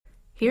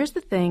Here's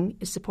the Thing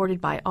is supported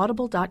by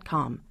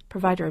Audible.com,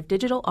 provider of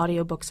digital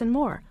audiobooks and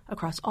more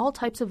across all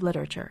types of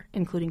literature,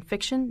 including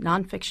fiction,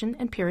 nonfiction,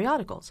 and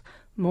periodicals.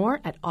 More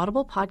at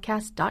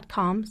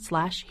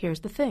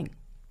audiblepodcast.com/Here's the Thing.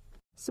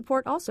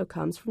 Support also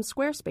comes from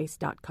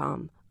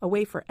Squarespace.com, a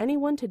way for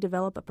anyone to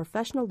develop a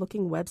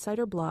professional-looking website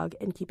or blog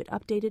and keep it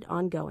updated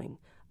ongoing.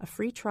 A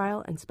free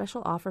trial and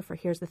special offer for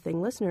Here's the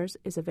Thing listeners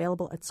is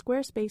available at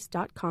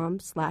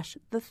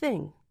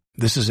squarespace.com/thething.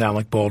 This is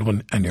Alec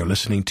Baldwin, and you're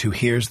listening to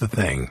Here's the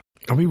Thing.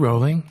 Are we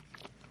rolling?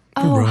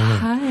 Oh, rolling.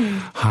 Hi.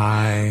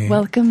 Hi.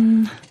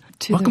 Welcome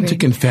to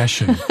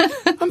Confession.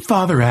 I'm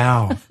Father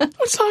Al.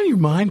 What's on your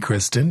mind,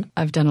 Kristen?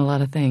 I've done a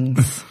lot of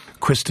things.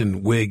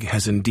 Kristen Wiig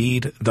has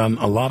indeed done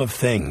a lot of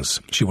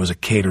things. She was a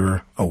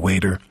caterer, a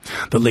waiter,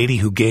 the lady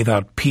who gave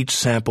out peach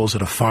samples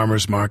at a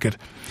farmer's market.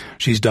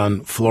 She's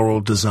done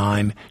floral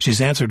design. She's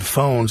answered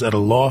phones at a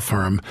law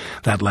firm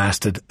that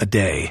lasted a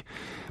day.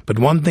 But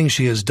one thing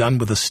she has done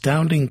with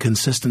astounding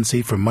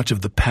consistency for much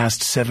of the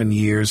past 7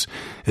 years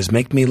is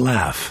make me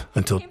laugh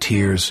until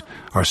tears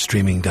are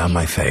streaming down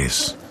my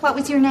face. What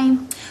was your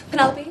name?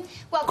 Penelope?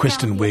 Well,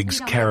 Kristen Wiig's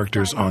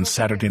characters on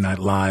Saturday Night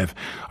Live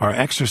are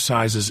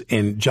exercises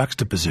in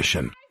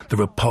juxtaposition. The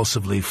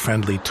repulsively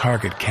friendly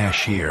Target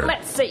cashier.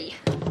 Let's see.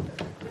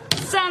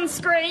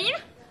 Sunscreen,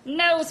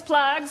 nose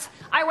plugs.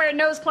 I wear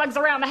nose plugs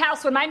around the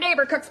house when my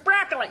neighbor cooks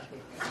broccoli.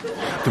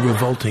 The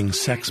revolting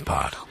sex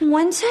pot.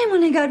 One time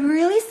when I got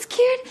really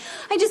scared,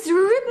 I just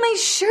ripped my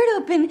shirt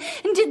open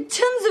and did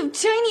tons of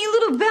tiny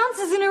little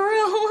bounces in a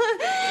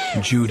row.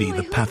 Judy,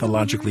 the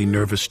pathologically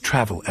nervous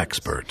travel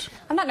expert.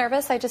 I'm not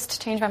nervous. I just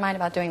changed my mind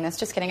about doing this.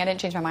 Just kidding. I didn't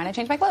change my mind. I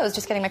changed my clothes.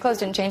 Just kidding. My clothes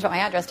didn't change, but my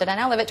address did. I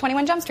now live at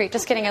 21 Jump Street.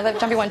 Just kidding. I live at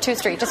Jumpy 1-2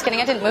 Street. Just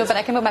kidding. I didn't move, but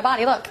I can move my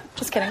body. Look.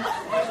 Just kidding.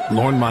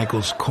 Lorne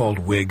Michaels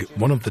called Wiig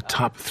one of the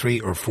top 3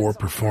 or 4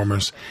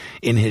 performers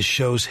in his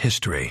show's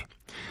history.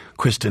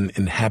 Kristen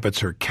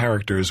inhabits her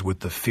characters with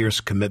the fierce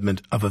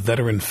commitment of a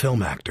veteran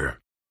film actor.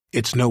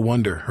 It's no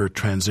wonder her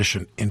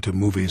transition into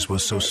movies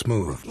was so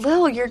smooth.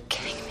 Lil, you're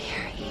getting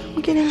married.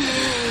 I'm getting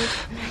married.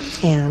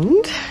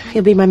 And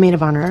you'll be my maid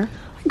of honor.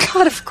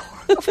 God, of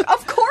course.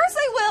 Of course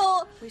I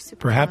will.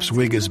 Perhaps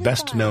Wiig is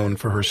best known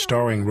for her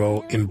starring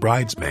role in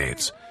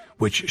Bridesmaids,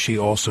 which she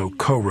also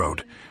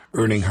co-wrote,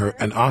 earning her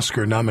an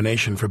Oscar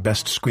nomination for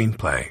Best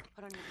Screenplay.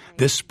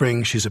 This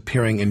spring, she's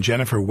appearing in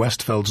Jennifer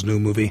Westfeld's new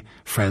movie,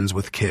 Friends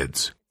with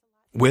Kids.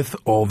 With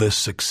all this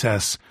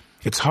success,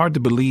 it's hard to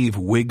believe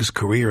Wiig's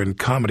career in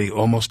comedy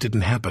almost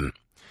didn't happen.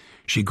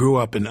 She grew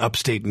up in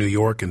upstate New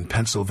York and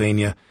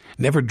Pennsylvania,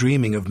 never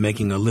dreaming of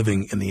making a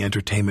living in the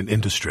entertainment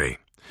industry.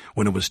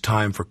 When it was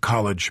time for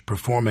college,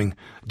 performing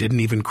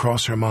didn't even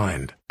cross her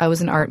mind. I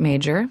was an art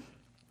major.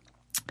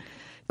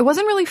 It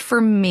wasn't really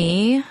for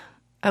me.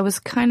 I was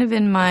kind of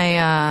in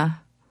my...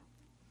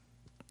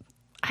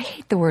 I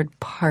hate the word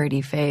party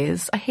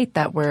phase. I hate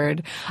that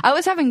word. I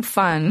was having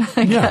fun,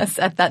 I guess,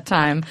 at that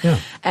time. Yeah.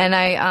 And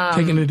I...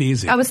 taking it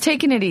easy. I was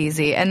taking it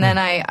easy. And then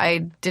I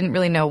didn't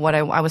really know what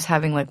I was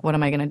having, like, what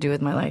am I going to do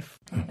with my life?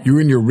 You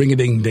were in your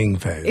ring-a-ding-ding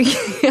phase.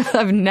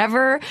 I've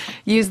never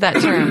used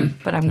that term,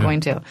 but I'm going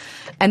to.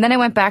 And then I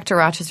went back to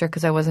Rochester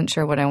because I wasn't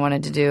sure what I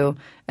wanted to do.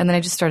 And then I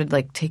just started,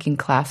 like, taking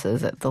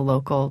classes at the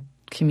local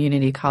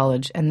community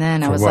college. And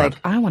then I was like,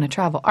 I want to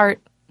travel.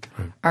 Art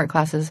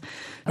classes.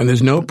 And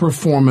there's no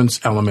performance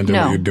element in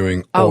what you're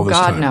doing all this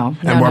time. No.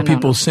 And were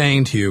people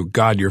saying to you,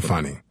 God, you're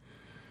funny?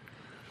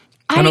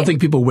 I don't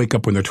think people wake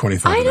up when they're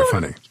 25 and they're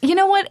funny. You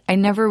know what? I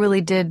never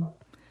really did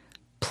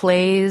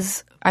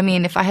plays. I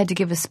mean, if I had to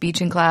give a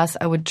speech in class,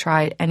 I would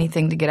try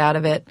anything to get out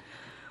of it.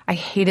 I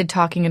hated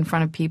talking in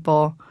front of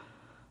people.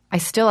 I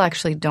still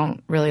actually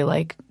don't really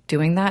like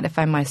doing that. If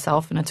I'm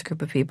myself and it's a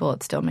group of people,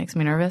 it still makes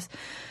me nervous.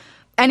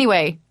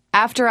 Anyway,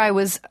 after I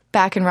was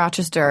back in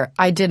Rochester,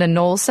 I did a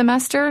Knowles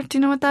semester. Do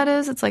you know what that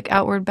is? It's like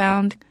Outward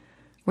Bound,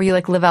 where you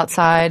like live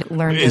outside,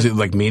 learn. Is it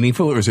like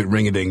meaningful or is it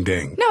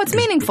ring-a-ding-ding? No, it's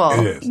meaningful.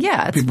 It is.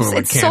 Yeah, it's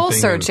They're soul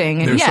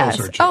searching. And yes.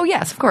 soul searching. Oh,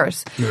 yes, of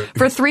course.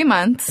 For 3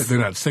 months. They're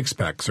not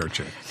six-pack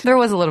searching. There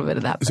was a little bit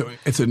of that. So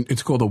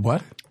it's called a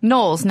what?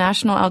 Knowles,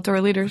 National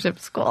Outdoor Leadership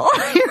School.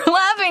 You're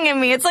laughing at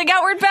me. It's like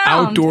Outward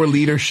Bound. Outdoor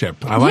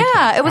leadership. I like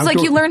that. Yeah, it was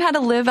like you learn how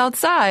to live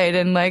outside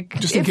and like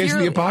just in case of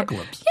the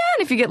apocalypse. Yeah,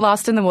 and if you get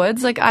lost in the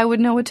woods, like I would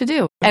know what to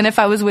do. And if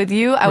I was with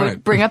you, I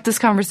would bring up this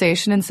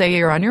conversation and say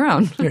you're on your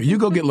own. Yeah, you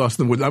go get lost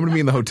in the woods. I'm going to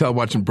be in the hotel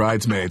watching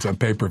Bridesmaids on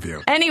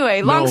pay-per-view.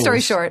 Anyway, long story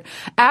short,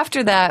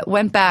 after that,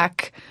 went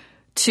back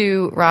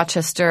to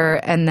Rochester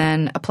and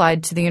then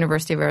applied to the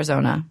University of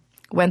Arizona.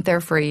 Went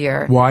there for a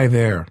year. Why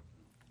there?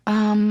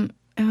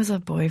 It was a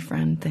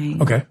boyfriend thing.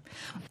 Okay.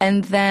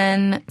 And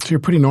then... So you're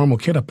a pretty normal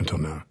kid up until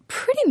now.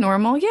 Pretty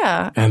normal,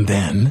 yeah. And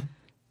then?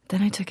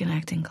 Then I took an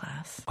acting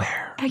class.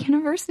 Where? At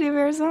University of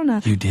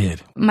Arizona. You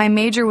did? My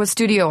major was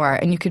studio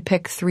art, and you could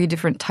pick 3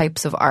 different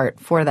types of art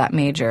for that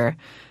major.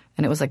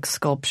 And it was like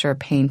sculpture,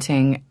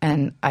 painting,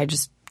 and I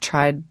just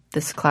tried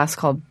this class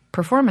called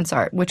performance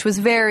art, which was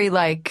very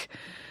like...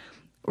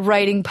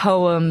 writing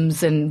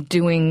poems and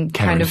doing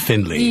Karen kind of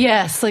Findlay.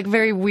 Yes, like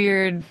very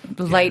weird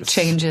light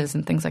changes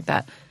and things like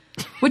that.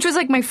 Which was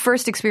like my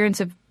first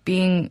experience of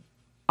being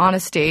on a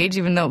stage,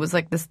 even though it was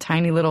like this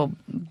tiny little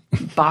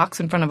box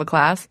in front of a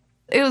class.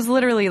 It was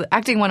literally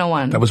Acting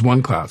 101. That was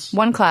one class.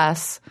 One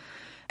class.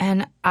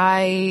 And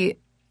I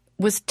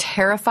was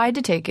terrified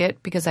to take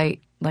it because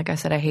like I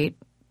said, I hate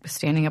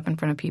standing up in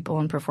front of people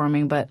and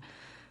performing. But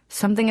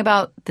something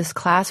about this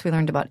class, we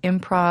learned about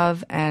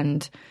improv,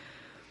 and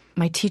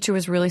my teacher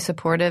was really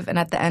supportive. And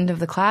at the end of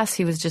the class,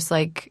 he was just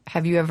like,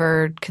 have you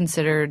ever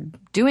considered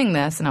doing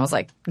this? And I was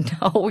like,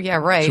 no, yeah,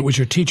 right. So it was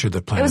your teacher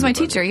that planned it? It was my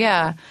teacher,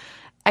 yeah.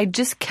 I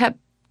just kept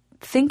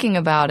thinking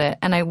about it,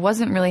 and I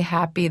wasn't really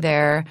happy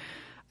there.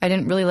 I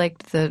didn't really like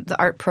the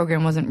art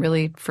program wasn't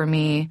really for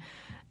me.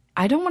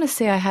 I don't want to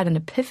say I had an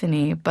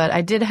epiphany, but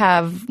I did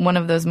have one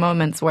of those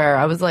moments where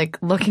I was like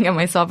looking at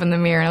myself in the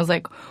mirror and I was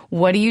like,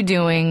 what are you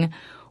doing?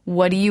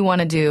 What do you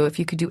want to do? If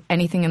you could do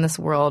anything in this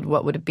world,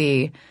 what would it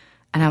be?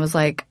 And I was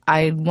like,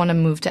 I want to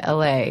move to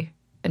LA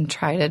and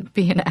try to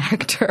be an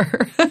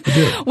actor,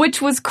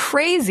 which was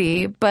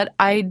crazy, but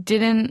I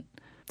didn't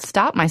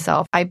stop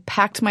myself. I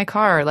packed my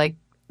car like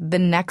the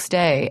next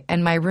day,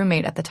 and my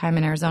roommate at the time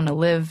in Arizona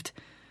lived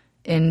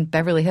in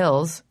Beverly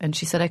Hills, and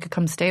she said I could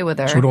come stay with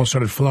her. So it all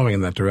started flowing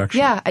in that direction.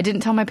 Yeah, I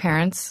didn't tell my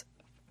parents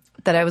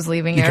that I was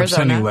leaving you Arizona. You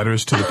kept sending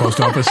letters to the post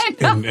office in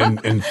Tucson?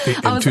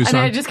 And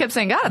I just kept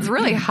saying, God, it's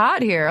really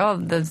hot here. Oh,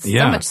 there's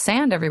so much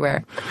sand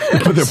everywhere.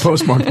 But they're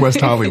postmarked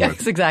West Hollywood.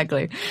 Yes,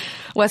 exactly.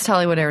 West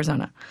Hollywood,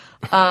 Arizona.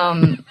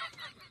 And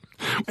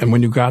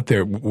when you got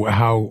there,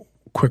 how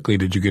quickly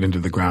did you get into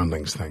the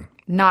Groundlings thing?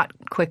 Not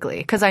quickly,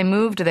 because I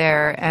moved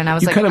there and I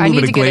was like, I need to get... You kind of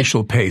move at a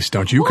glacial pace,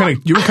 don't you?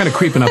 You were kind of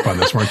creeping up on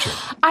this, weren't you?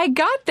 I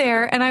got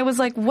there and I was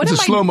like, what am I...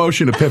 It's a slow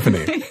motion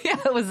epiphany. Yeah,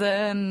 it was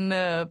an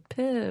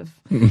epiv.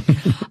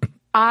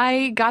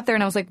 I got there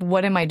and I was like,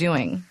 what am I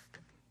doing?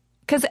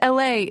 Because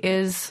LA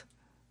is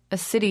a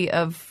city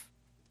of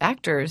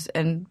actors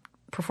and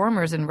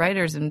performers and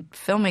writers and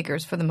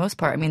filmmakers for the most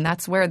part. I mean,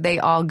 that's where they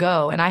all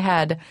go. And I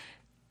had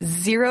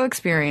zero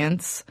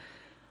experience.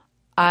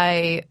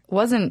 I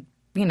wasn't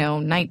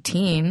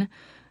 19,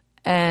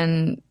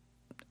 and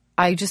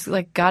I just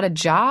got a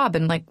job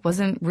and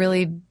wasn't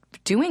really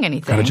doing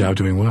anything. Got a job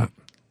doing what?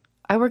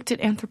 I worked at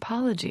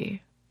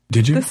Anthropology.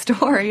 Did you? The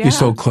store, yeah. You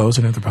sold clothes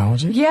at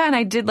Anthropology? Yeah, and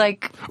I did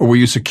Or were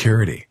you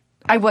security?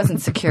 I wasn't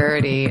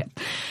security.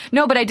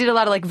 No, but I did a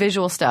lot of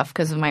visual stuff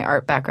because of my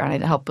art background.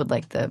 I helped with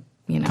the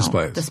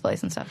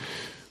displays and stuff.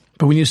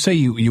 But when you say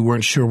you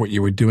weren't sure what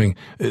you were doing,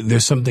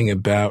 there's something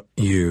about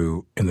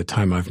you in the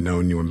time I've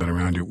known you and been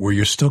around you where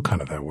you're still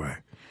kind of that way.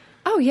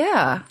 Oh,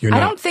 yeah. I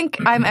don't think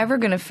I'm ever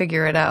going to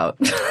figure it out.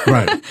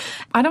 Right.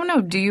 I don't know.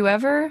 Do you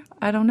ever?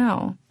 I don't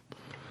know.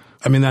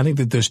 I mean, I think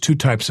that there's two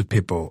types of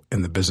people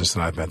in the business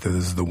that I've met.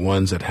 There's the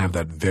ones that have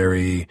that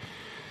very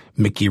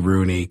Mickey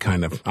Rooney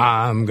kind of,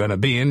 I'm going to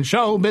be in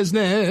show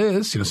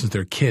business, since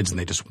they're kids and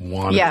they just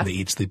want it and they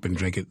eat, sleep, and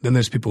drink it. Then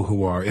there's people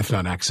who are, if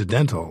not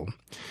accidental,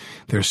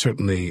 they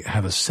certainly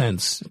have a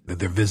sense that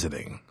they're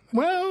visiting.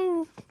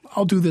 Well,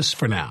 I'll do this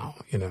for now,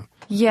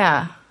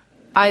 Yeah.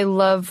 I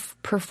love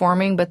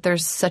performing, but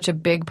there's such a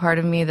big part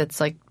of me that's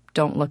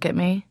don't look at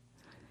me.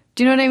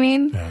 Do you know what I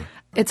mean? Yeah.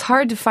 It's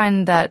hard to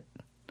find that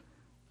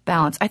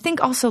balance. I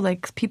think also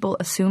people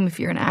assume if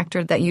you're an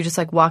actor that you just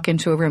walk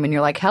into a room and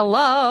you're like,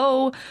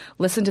 hello,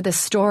 listen to this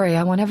story.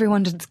 I want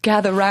everyone to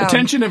gather around.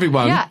 Attention,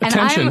 everyone. Yeah,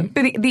 Attention.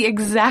 And I'm the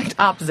exact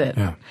opposite.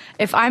 Yeah.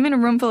 If I'm in a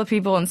room full of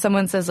people and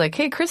someone says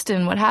hey,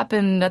 Kristen, what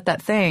happened at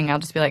that thing? I'll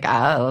just be like,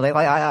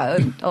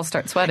 I'll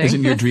start sweating.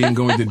 Isn't your dream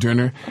going to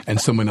dinner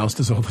and someone else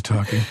does all the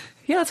talking?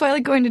 Yeah, that's why I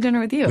like going to dinner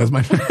with you. That's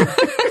my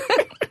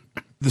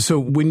So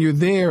when you're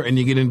there and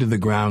you get into the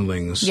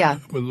Groundlings. Yeah.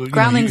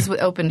 Groundlings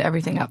opened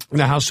everything up.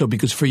 Now, how so?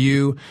 Because for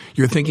you,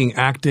 you're thinking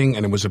acting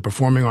and it was a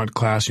performing art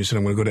class. You said,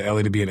 I'm going to go to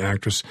LA to be an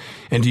actress.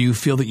 And do you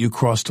feel that you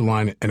crossed a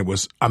line and it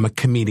was, I'm a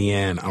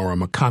comedian or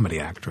I'm a comedy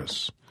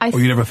actress? Or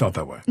you never felt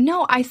that way?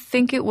 No, I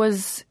think it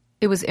was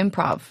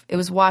improv. It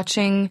was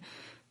watching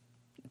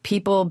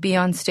people be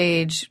on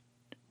stage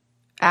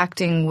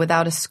acting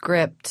without a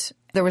script.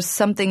 There was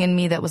something in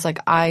me that was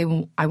I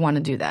want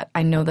to do that.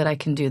 I know that I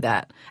can do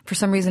that. For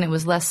some reason, it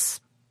was less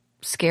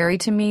scary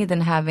to me than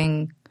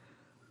having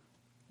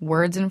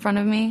words in front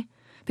of me.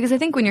 Because I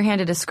think when you're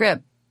handed a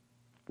script,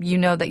 you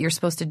know that you're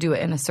supposed to do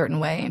it in a certain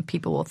way, and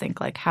people will think,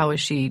 how is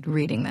she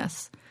reading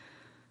this?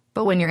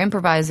 But when you're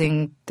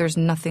improvising, there's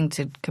nothing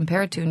to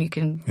compare it to, and you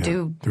can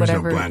do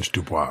whatever. There's no Blanche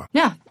Dubois.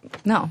 Yeah,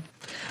 no.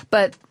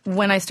 But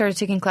when I started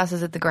taking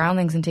classes at the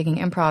Groundlings and taking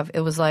improv, it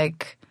was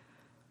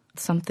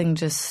something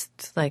just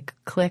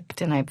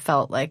clicked, and I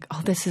felt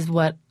this is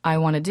what I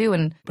want to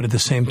do. But at the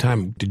same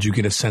time, did you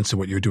get a sense of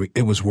what you're doing?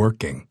 It was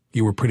working.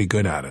 You were pretty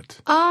good at it.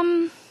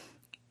 I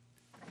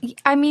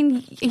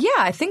mean, yeah,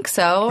 I think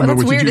so.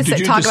 That's weird to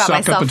talk about myself like that. Did you just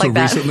suck up until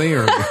recently,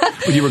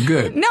 but you were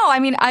good? No, I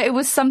mean, it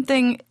was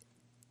something.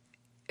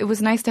 It was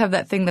nice to have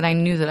that thing that I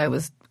knew that I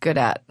was good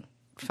at.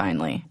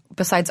 Finally,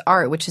 besides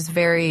art, which is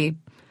very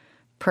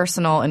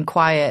personal and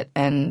quiet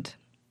and.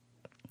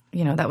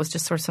 That was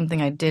just sort of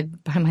something I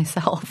did by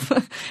myself.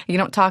 You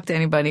don't talk to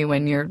anybody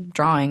when you're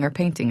drawing or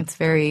painting. It's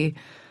very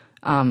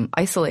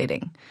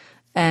isolating.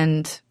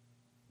 And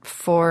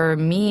for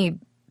me,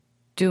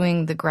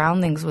 doing the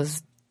Groundlings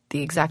was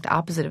the exact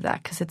opposite of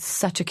that, because it's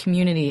such a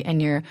community,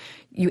 and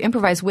you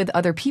improvise with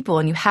other people,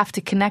 and you have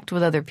to connect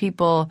with other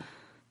people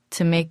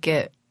to make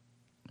it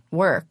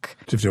work.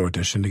 Did you have to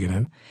audition to get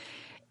in?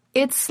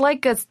 It's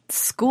like a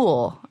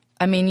school.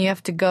 I mean, you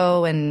have to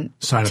go and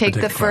take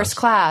the first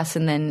class,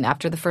 and then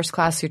after the first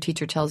class, your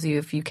teacher tells you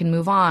if you can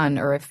move on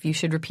or if you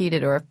should repeat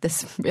it or if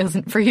this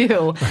isn't for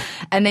you.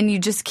 And then you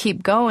just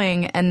keep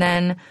going, and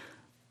then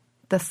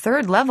the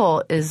third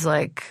level is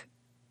like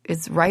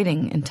it's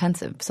writing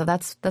intensive. So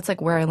that's like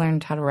where I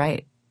learned how to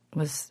write,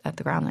 was at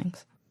the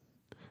Groundlings.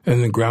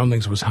 And the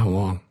Groundlings was how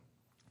long?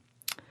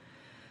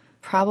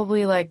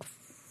 Probably like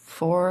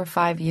 4 or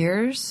 5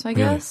 years, I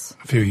guess.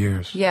 A few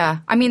years. Yeah.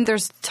 I mean,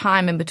 there's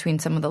time in between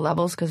some of the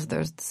levels because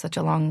there's such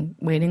a long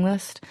waiting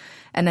list.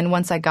 And then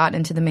once I got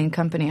into the main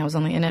company, I was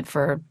only in it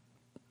for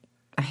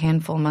a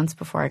handful of months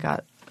before I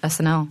got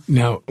SNL.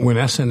 Now, when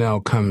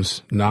SNL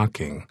comes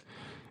knocking,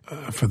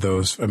 for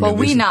those...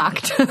 we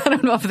knocked. I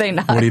don't know if they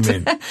knocked. What do you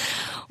mean?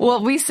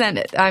 Well, we sent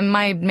it.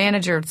 My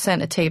manager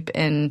sent a tape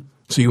in.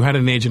 So you had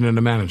an agent and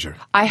a manager.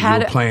 You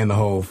were playing the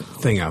whole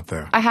thing out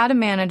there. I had a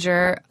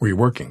manager. Were you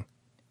working?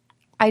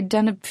 I'd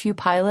done a few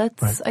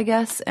pilots, I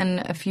guess, and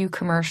a few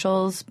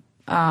commercials.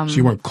 So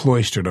you weren't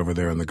cloistered over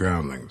there in the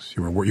Groundlings.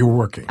 You were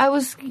working. I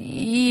was,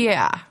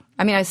 yeah.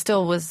 I mean, I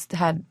still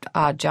had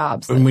odd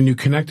jobs. And when you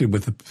connected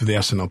with the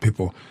SNL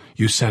people,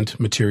 you sent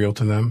material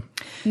to them?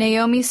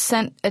 Naomi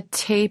sent a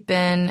tape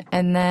in,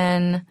 and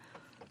then...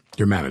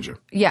 Your manager?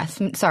 Yes.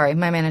 Sorry,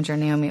 my manager,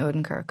 Naomi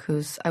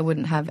Odenkirk, I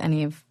wouldn't have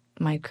any of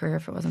my career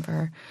if it wasn't for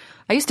her.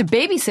 I used to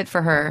babysit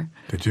for her.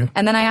 Did you?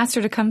 And then I asked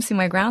her to come see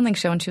my Groundling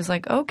show, and she was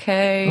like,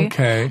 okay.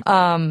 Okay.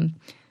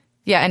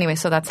 Yeah, anyway,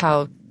 so that's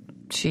how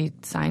she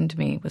signed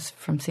me, was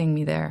from seeing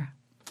me there.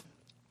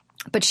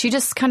 But she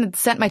just kind of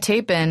sent my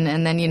tape in,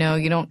 and then,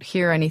 you don't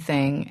hear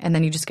anything, and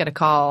then you just get a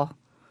call.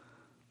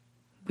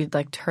 We'd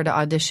like her to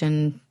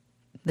audition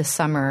this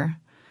summer.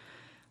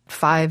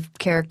 5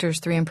 characters,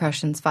 3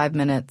 impressions, 5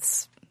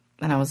 minutes.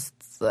 And I was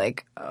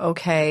like,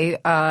 okay,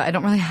 I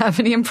don't really have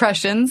any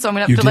impressions, so I'm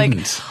going to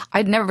have to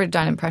I'd never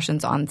done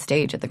impressions on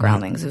stage at the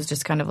Groundlings. It was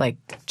just kind of like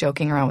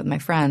joking around with my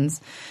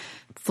friends.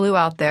 Flew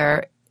out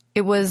there.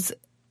 It was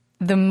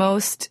the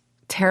most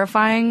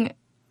terrifying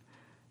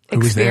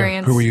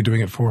experience. Who were you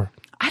doing it for?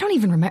 I don't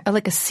even remember,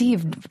 like a sea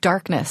of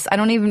darkness. I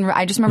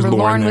just remember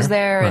Lauren was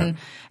there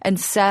and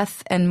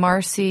Seth and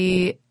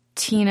Marcy,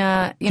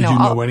 Tina, Did you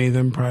know any of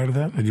them prior to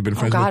that? Had you been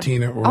friends with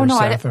Tina or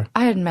Seth?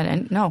 I hadn't met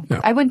any. No.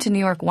 I went to New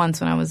York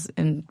once when I was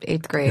in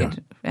 8th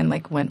grade and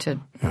went to...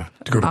 Yeah,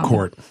 to go to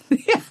court.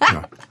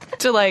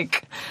 To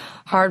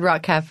Hard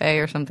Rock Cafe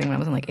or something when I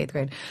was in 8th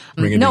grade.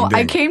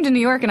 I came to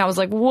New York and I was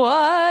like,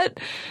 what?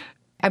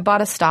 I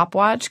bought a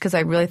stopwatch because I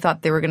really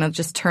thought they were going to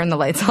just turn the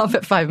lights off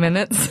at 5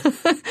 minutes.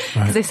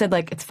 Because they said,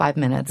 it's 5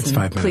 minutes. It's 5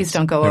 minutes. Please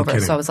don't go over.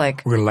 Kidding. So I was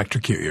like... We're going to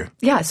electrocute you.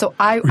 Yeah, so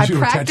I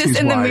practiced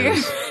in the mirror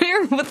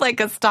with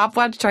a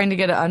stopwatch trying to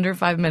get it under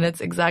 5 minutes,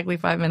 exactly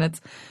 5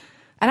 minutes.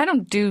 And I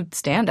don't do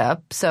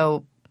stand-up,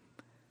 so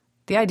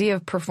the idea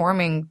of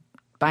performing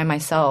by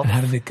myself... And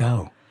how did it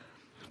go?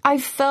 I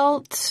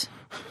felt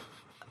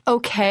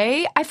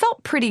okay. I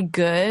felt pretty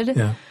good.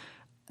 Yeah.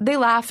 They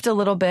laughed a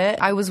little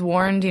bit. I was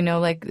warned,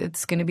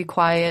 it's going to be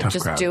quiet. Tough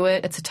just crowd. Do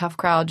it. It's a tough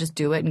crowd. Just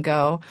do it and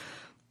go.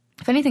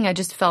 If anything, I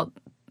just felt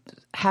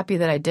happy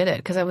that I did it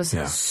because I was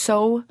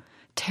so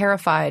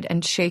terrified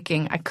and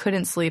shaking. I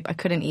couldn't sleep. I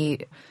couldn't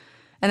eat.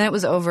 And then it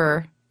was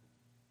over.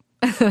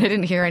 I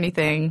didn't hear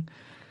anything.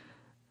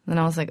 And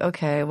I was like,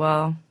 okay,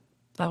 well,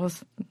 that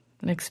was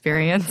an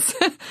experience.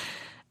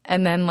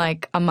 And then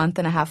a month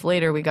and a half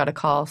later, we got a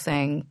call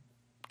saying,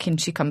 can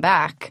she come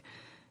back?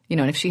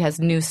 And if she has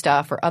new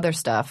stuff or other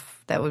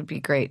stuff, that would be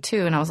great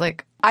too. And I was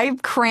like, I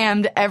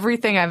crammed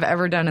everything I've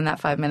ever done in that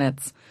 5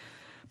 minutes.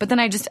 But then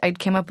I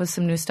came up with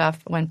some new stuff,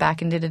 went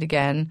back and did it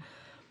again.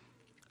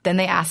 Then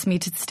they asked me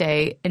to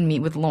stay and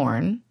meet with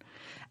Lorne.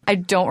 I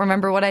don't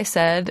remember what I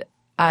said.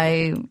 Do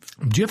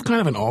you have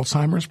kind of an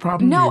Alzheimer's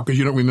problem? No. Because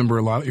you don't remember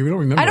a lot. You don't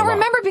remember I don't a lot.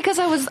 remember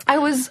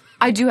because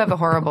I do have a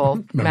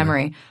horrible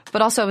memory.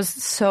 But also I was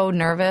so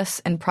nervous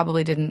and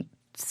probably didn't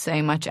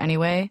say much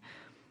anyway.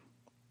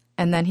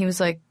 And then he was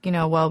like,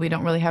 well, we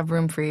don't really have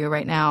room for you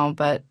right now,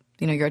 but,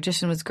 your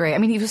audition was great. I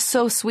mean, he was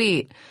so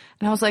sweet.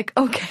 And I was like,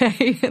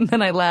 okay. And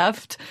then I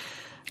left.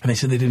 And they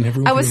said they didn't have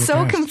room for you. I was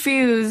so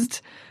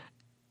confused.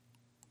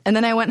 And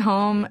then I went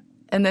home,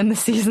 and then the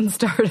season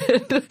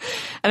started.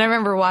 And I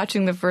remember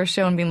watching the first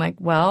show and being like,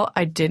 well,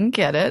 I didn't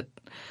get it.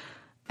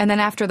 And then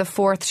after the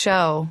 4th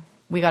show,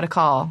 we got a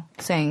call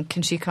saying,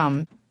 can she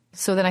come?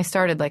 So then I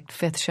started,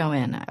 5th show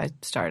in, I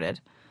started,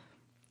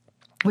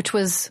 which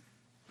was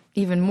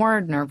even more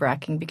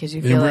nerve-wracking because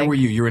you feel where were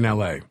you? You were in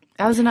L.A.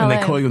 I was in LA. And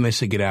they call you and they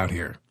say, get out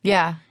here.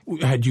 Yeah.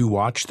 Had you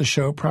watched the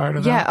show prior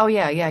to that? Yeah. Oh,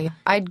 yeah.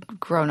 I'd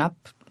grown up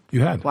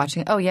You had?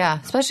 watching it. Oh, yeah.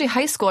 Especially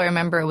high school, I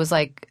remember it was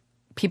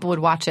people would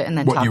watch it and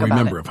then talk about it. What you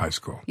remember of high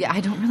school? Yeah,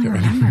 I don't really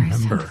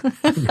remember.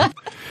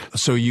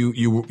 So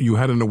you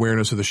had an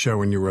awareness of the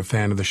show and you were a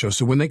fan of the show.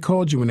 So when they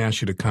called you and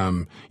asked you to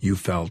come, you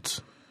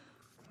felt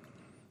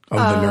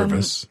the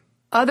nervous?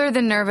 Other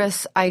than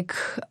nervous, God,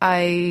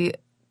 I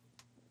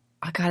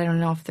don't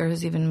know if there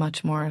was even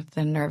much more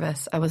than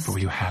nervous. But were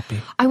you happy?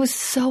 I was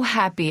so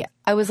happy.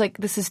 I was like,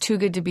 this is too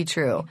good to be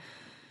true.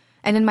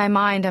 And in my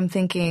mind, I'm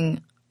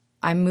thinking,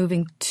 I'm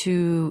moving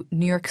to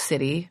New York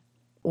City.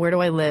 Where do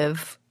I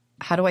live?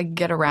 How do I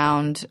get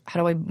around? How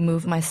do I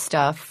move my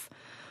stuff?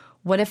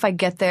 What if I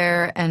get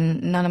there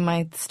and none of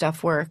my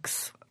stuff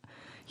works?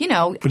 You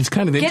know, but it's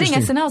kind of getting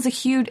interesting. SNL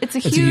is a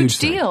huge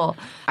deal.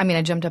 I mean,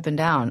 I jumped up and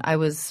down.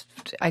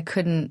 I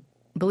couldn't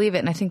believe it.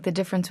 And I think the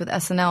difference with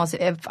SNL is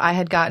if I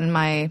had gotten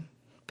my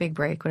big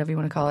break, whatever you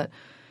want to call it,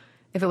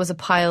 if it was a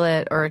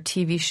pilot or a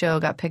TV show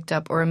got picked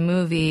up or a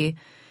movie,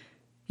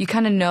 you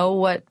kind of know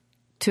what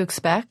to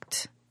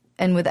expect.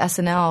 And with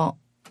SNL,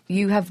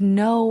 you have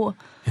no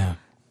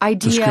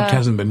idea. The script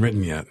hasn't been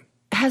written yet.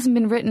 It hasn't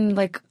been written.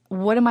 Like,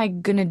 what am I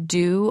going to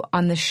do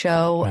on the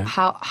show? Right.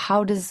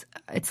 How does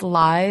 – it's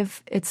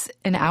live. It's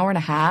an hour and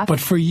a half. But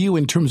for you,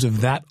 in terms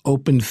of that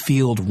open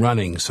field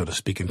running, so to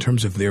speak, in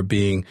terms of there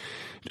being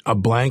a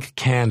blank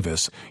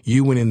canvas,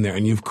 you went in there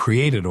and you've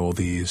created all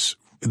this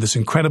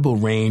incredible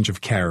range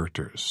of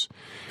characters.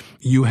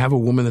 You have a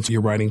woman that's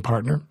your writing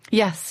partner?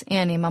 Yes,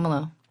 Annie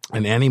Mumolo.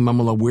 And Annie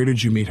Mumolo, where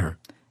did you meet her?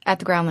 At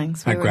the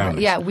Groundlings. At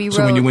Groundlings. Yeah, we wrote.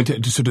 So when you went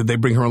to, so did they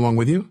bring her along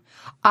with you?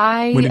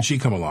 When did she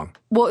come along?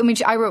 Well, I mean,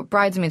 I wrote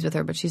Bridesmaids with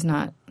her, but she's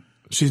not.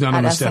 She's not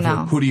on the staff.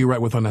 SNL. Who do you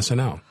write with on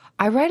SNL?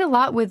 I write a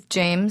lot with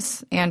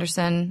James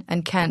Anderson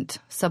and Kent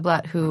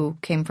Sublette, who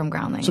came from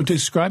Groundlings. So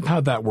describe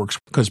how that works,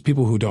 because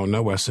people who don't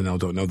know SNL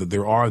don't know that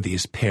there are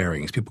these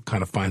pairings. People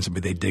kind of find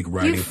somebody they dig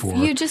writing for.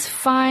 You just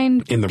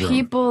find in the room.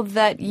 People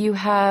that you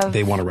have.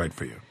 They want to write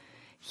for you.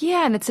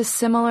 Yeah, and it's a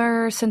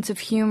similar sense of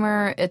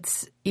humor.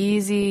 It's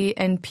easy,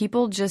 and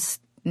people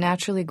just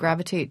naturally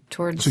gravitate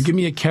towards. So give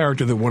me a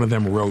character that one of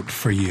them wrote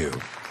for you.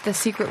 The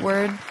Secret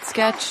Word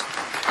sketch.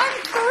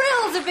 I'm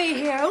thrilled to be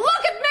here.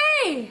 Look at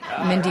me!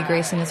 Mindy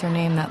Grayson is her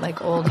name, that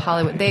like old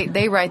Hollywood.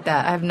 They write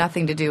that. I have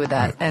nothing to do with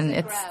that, and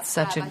it's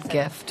such a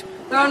gift.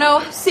 There are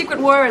no secret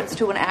words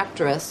to an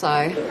actress.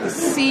 I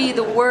see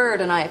the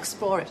word and I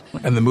explore it.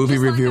 And the movie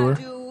reviewer?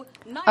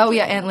 Oh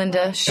yeah, Aunt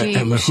Linda. She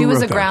who was wrote a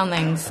that?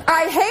 Groundlings.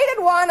 I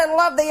hated one and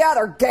loved the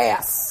other.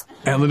 Guess.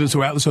 Aunt Linda,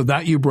 so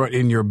that you brought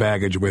in your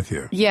baggage with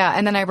you. Yeah,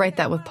 and then I write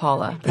that with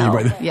Paula. And you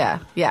write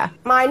that? Yeah.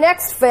 My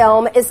next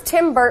film is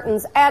Tim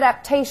Burton's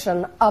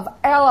adaptation of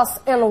Alice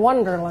in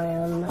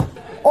Wonderland.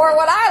 Or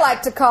what I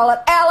like to call it,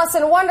 Alice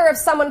in Wonder if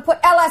someone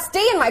put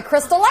LSD in my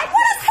crystal. Like,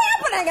 what is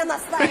happening in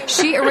this thing?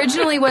 She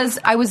originally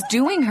I was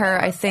doing her,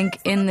 I think,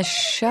 in the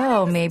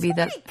show maybe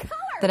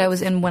that I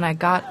was in when I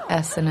got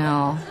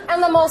SNL.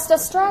 And the most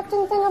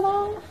distracting thing of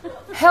all,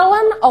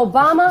 Helen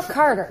Obama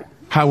Carter.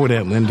 How would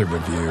Aunt Linda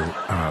review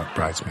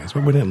Bridesmaids?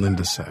 What would Aunt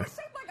Linda say?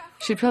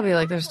 She'd probably be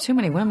like, there's too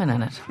many women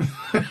in it.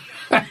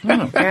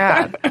 Oh,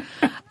 God.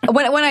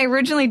 When I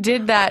originally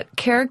did that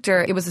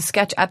character, it was a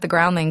sketch at the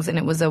Groundlings, and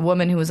it was a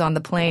woman who was on the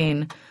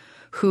plane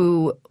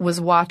who was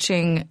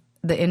watching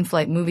the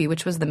in-flight movie,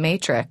 which was The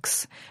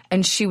Matrix,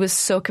 and she was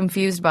so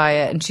confused by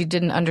it, and she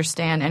didn't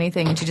understand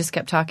anything, and she just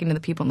kept talking to the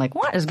people and like,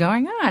 what is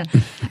going on?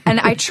 And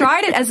I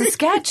tried it as a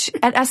sketch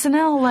at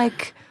SNL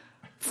like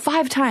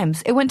 5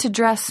 times. It went to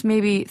dress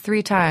maybe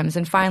 3 times,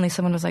 and finally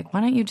someone was like,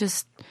 why don't you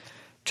just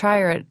try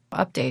her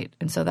update?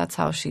 And so that's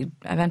how she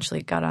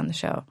eventually got on the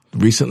show.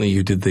 Recently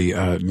you did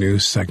the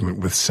news segment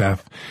with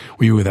Seth.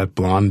 Were you with that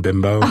blonde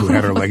bimbo who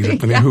had her legs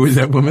up in the air? Who is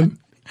that woman?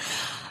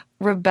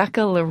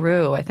 Rebecca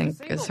LaRue, I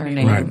think is her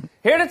name. Right.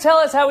 Here to tell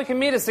us how we can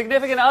meet a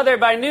significant other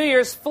by New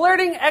Year's,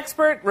 flirting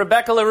expert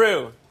Rebecca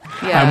LaRue.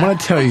 Yeah. I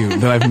want to tell you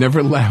that I've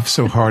never laughed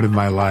so hard in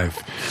my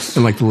life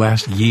in like the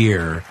last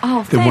year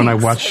than when I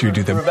watched you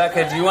do them.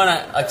 Rebecca, do you want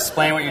to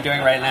explain what you're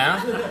doing right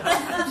now?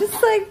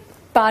 Just like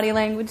body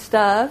language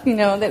stuff,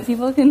 that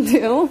people can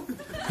do.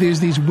 There's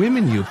these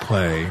women you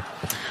play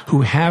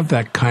who have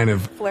that kind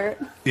of Flirt.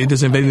 It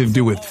doesn't have anything to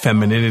do with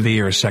femininity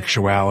or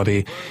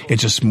sexuality.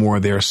 It's just more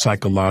their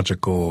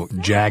psychological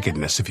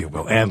jaggedness, if you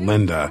will. Aunt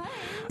Linda,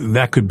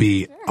 that could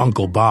be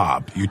Uncle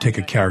Bob. You take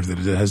a character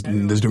that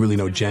there's really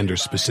no gender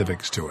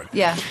specifics to it.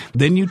 Yeah.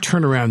 Then you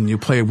turn around and you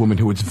play a woman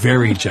who is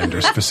very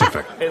gender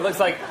specific. It looks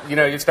like,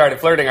 you started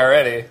flirting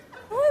already.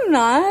 I'm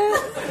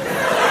not.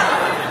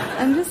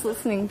 I'm just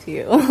listening to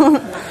you.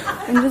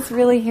 I'm just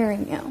really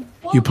hearing you.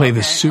 You play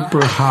the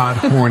super hot,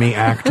 horny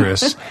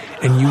actress,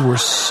 and you were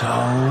so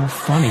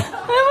funny.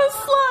 I'm a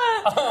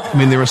slut. I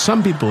mean, there are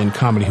some people in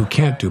comedy who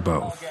can't do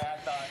both.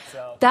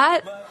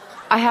 That,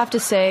 I have to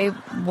say,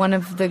 one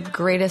of the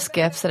greatest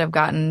gifts that I've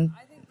gotten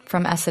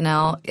from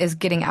SNL is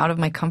getting out of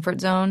my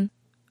comfort zone.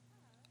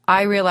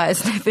 I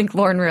realized, I think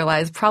Lauren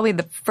realized, probably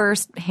the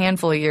first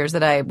handful of years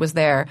that I was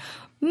there,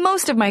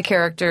 most of my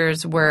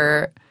characters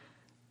were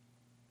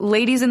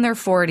ladies in their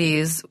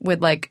 40s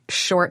with like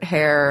short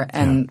hair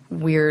and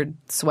weird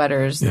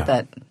sweaters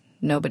that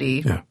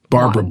nobody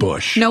Barbara wanted.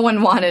 Bush. No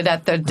one wanted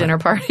at the dinner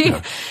party.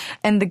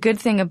 And the good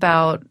thing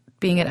about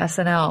being at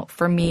SNL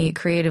for me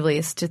creatively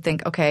is to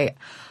think, okay,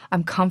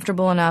 I'm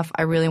comfortable enough.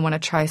 I really want to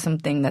try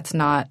something that's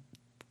not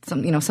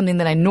something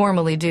that I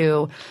normally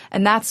do.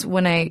 And that's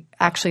when I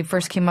actually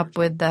first came up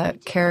with the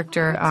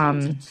character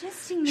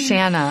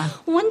Shanna.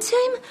 One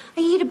time,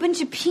 I ate a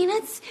bunch of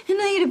peanuts,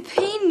 and I had a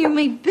pain near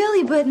my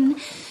belly button.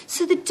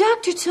 So the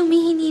doctor told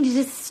me he needed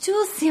a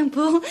stool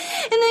sample, and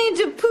I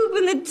had to poop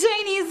in the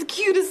tiniest,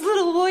 cutest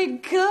little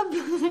white cup.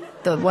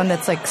 The one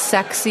that's like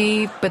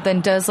sexy, but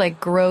then does like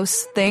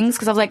gross things.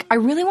 Because I was like, I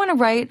really want to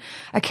write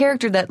a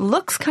character that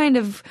looks kind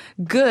of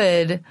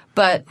good,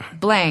 but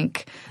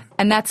blank.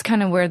 And that's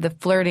kind of where the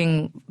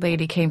flirting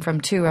lady came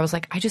from, too. I was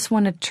like, I just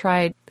want to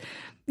try,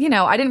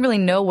 I didn't really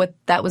know what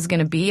that was going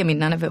to be. I mean,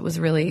 none of it was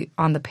really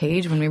on the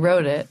page when we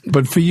wrote it.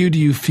 But for you, do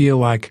you feel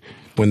like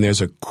when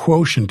there's a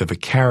quotient of a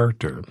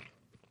character,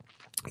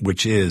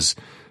 which is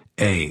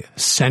a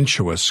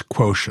sensuous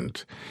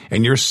quotient,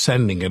 and you're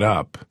sending it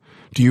up,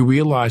 do you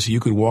realize you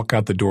could walk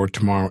out the door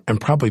tomorrow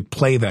and probably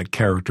play that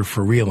character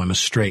for real in a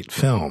straight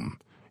film?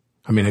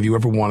 I mean, have you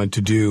ever wanted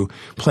to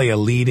play a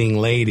leading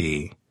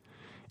lady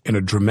in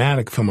a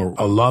dramatic film,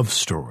 a love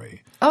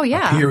story? Oh,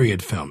 yeah. A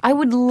period film? I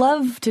would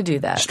love to do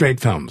that. Straight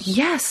films?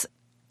 Yes.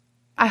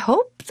 I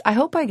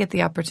hope I get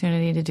the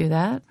opportunity to do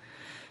that.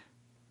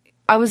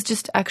 I was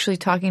just actually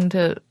talking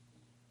to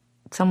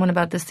someone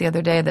about this the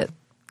other day, that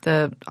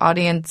the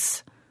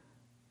audience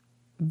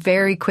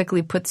very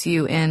quickly puts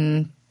you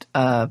in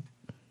a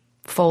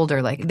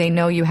folder. Like, they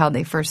know you how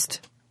they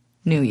first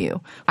knew you.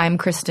 I'm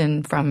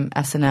Kristen from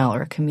SNL,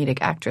 or a comedic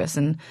actress,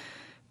 and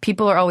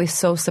people are always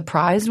so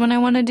surprised when I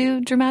want to do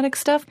dramatic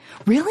stuff.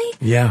 Really?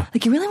 Yeah.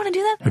 Like, you really want to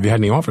do that? Have you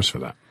had any offers for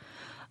that?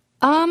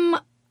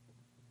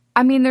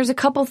 I mean, there's a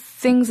couple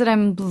things that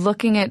I'm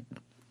looking at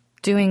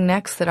doing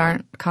next that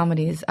aren't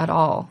comedies at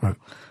all. Right.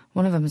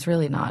 One of them is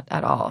really not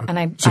at all. And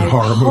It's a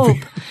horror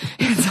movie.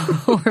 It's a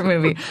horror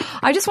movie.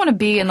 I just want to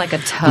be in like a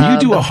tub. Will you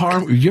do a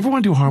horror? You ever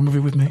want to do a horror movie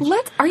with me?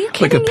 Are you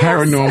kidding? Like a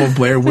paranormal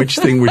Blair Witch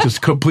thing, which is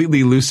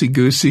completely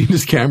loosey-goosey,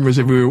 just cameras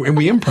everywhere, and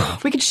we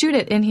improv. We could shoot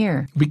it in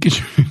here. We could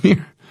shoot it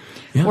here.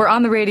 Yeah. We're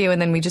on the radio,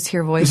 and then we just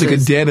hear voices. It's like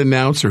a dead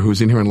announcer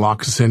who's in here and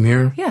locks us in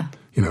here. Yeah.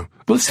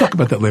 But let's talk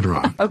about that later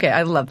on. Okay,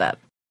 I love that.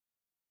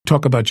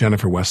 Talk about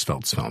Jennifer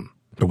Westfeld's film.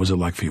 What was it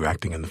like for you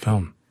acting in the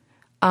film?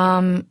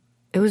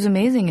 It was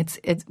amazing.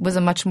 It was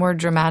a much more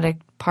dramatic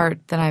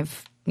part than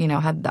I've,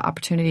 had the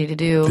opportunity to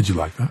do. Did you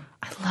like that?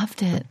 I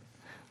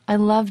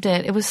loved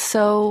it. It was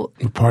so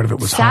What part of it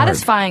was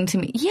satisfying to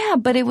me. Yeah,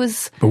 but it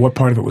was... But what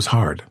part of it was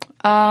hard?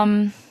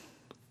 As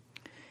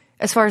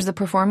far as the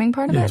performing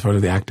part of it? Yeah, as far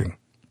as the acting.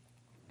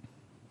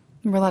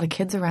 There were a lot of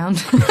kids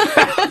around.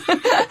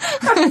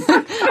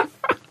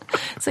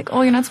 It's like,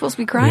 you're not supposed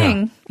to be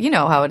crying. Yeah. You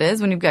know how it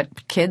is when you've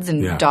got kids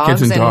and dogs.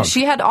 Kids and dogs.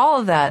 She had all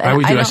of that.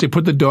 I say,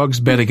 put the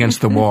dog's bed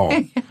against the wall.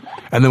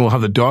 And then we'll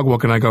have the dog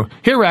walk, and I go,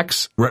 here,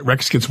 Rex.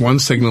 Rex gets one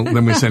signal,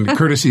 then we send a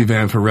courtesy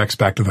van for Rex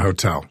back to the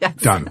hotel. Yes.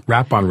 Done.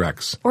 Wrap on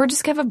Rex. Or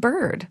just have a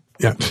bird.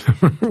 Yeah.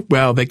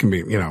 Well, they can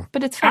be,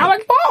 But it's fun.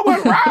 Alec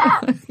Baldwin,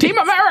 rah! Team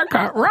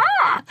America,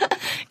 rah!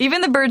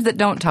 Even the birds that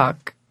don't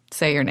talk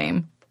say your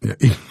name. Yeah.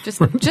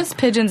 Just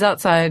pigeons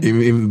outside.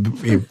 Even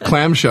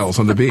clamshells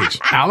on the beach.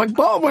 Alec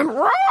Baldwin,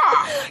 rah!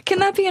 Can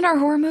that be in our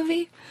horror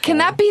movie? Can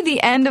that be the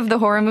end of the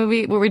horror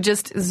movie where we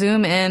just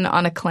zoom in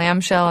on a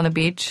clamshell on a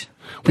beach?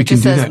 We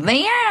can do that.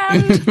 The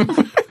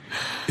end.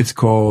 It's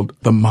called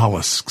The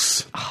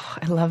Mollusks. Oh,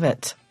 I love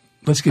it.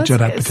 Let's get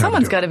Judd Apatow.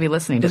 Someone's got to be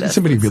listening to this.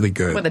 Somebody really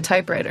good. With a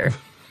typewriter.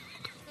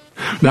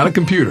 Not a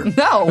computer.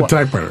 No. A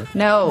typewriter.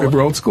 No.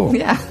 We're old school.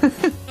 Yeah.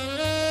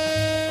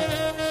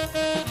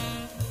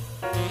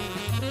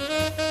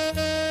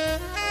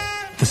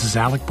 This is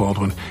Alec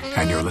Baldwin,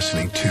 and you're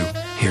listening to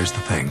Here's the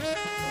Thing.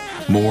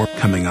 More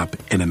coming up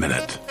in a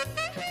minute.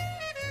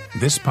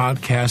 This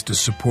podcast is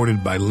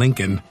supported by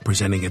Lincoln,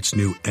 presenting its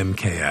new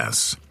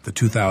MKS. The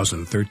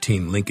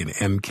 2013 Lincoln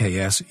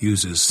MKS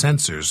uses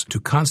sensors to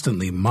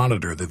constantly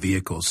monitor the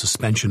vehicle's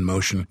suspension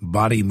motion,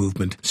 body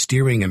movement,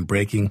 steering and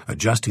braking,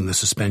 adjusting the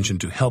suspension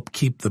to help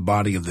keep the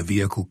body of the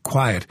vehicle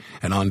quiet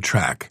and on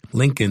track.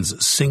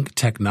 Lincoln's sync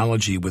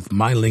technology with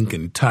My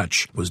Lincoln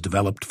Touch was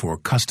developed for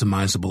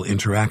customizable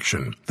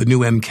interaction. The new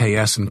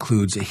MKS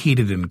includes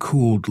heated and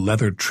cooled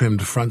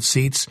leather-trimmed front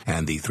seats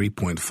and the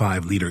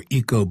 3.5-liter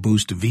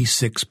EcoBoost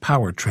V6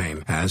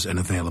 powertrain as an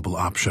available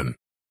option.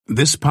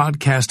 This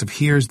podcast of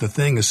Here's the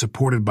Thing is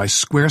supported by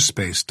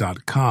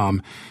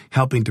Squarespace.com,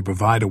 helping to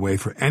provide a way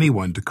for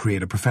anyone to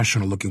create a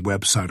professional-looking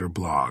website or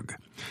blog.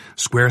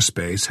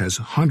 Squarespace has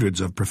hundreds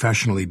of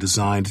professionally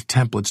designed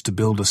templates to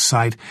build a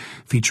site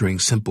featuring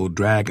simple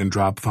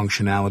drag-and-drop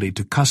functionality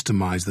to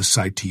customize the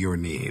site to your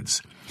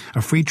needs.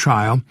 A free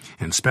trial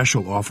and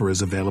special offer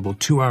is available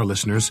to our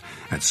listeners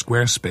at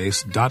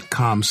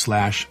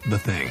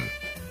squarespace.com/thething.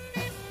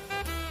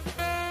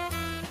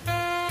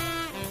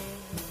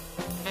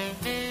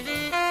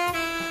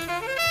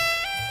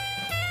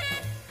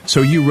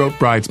 So you wrote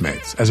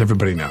Bridesmaids, as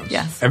everybody knows.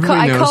 Yes.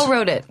 Everybody knows. I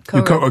co-wrote it.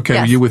 Okay,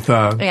 yes. you with...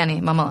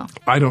 Annie Mumolo.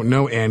 I don't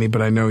know Annie,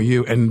 but I know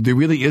you. And there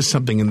really is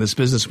something in this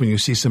business when you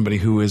see somebody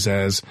who is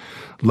as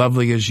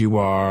lovely as you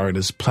are and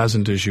as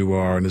pleasant as you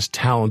are and as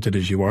talented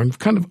as you are and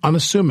kind of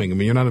unassuming. I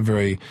mean, you're not a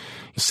very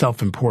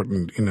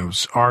self-important,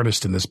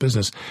 artist in this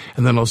business.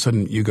 And then all of a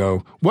sudden you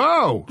go,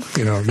 whoa!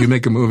 You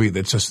make a movie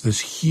that's just this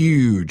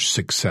huge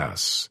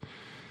success.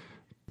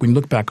 When you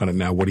look back on it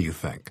now, what do you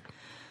think?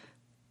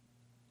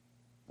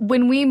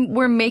 When we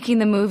were making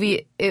the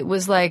movie, it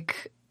was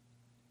like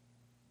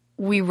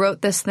we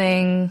wrote this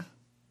thing.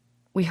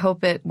 We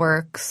hope it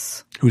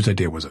works. Whose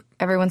idea was it?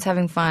 Everyone's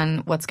having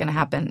fun. What's going to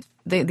happen?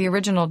 The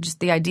original, just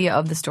the idea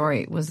of the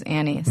story was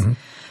Annie's. Mm-hmm.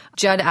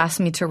 Judd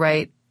asked me to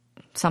write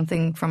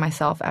something for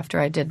myself after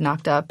I did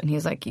Knocked Up, and he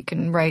was like, you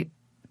can write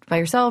by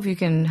yourself. You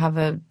can have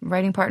a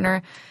writing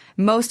partner.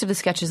 Most of the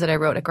sketches that I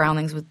wrote at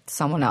Groundlings with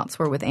someone else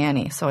were with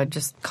Annie, so I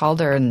just called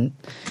her and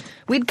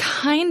we'd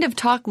kind of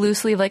talk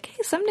loosely like,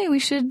 hey, someday we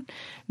should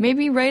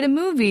maybe write a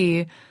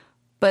movie.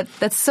 But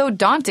that's so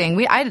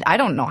daunting. I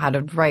don't know how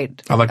to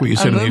write I like what you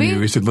said in the interview.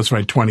 You said, let's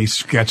write 20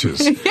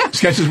 sketches. Yeah.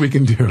 Sketches we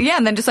can do. Yeah,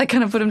 and then just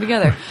kind of put them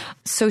together.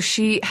 So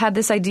she had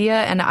this idea,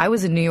 and I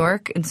was in New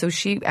York, and so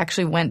she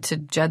actually went to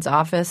Judd's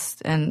office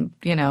and,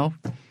 was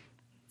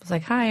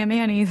like, hi, I'm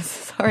Annie.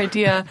 This is our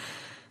idea.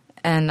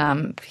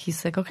 And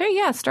he's like, okay,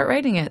 yeah, start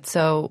writing it.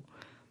 So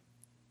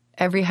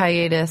every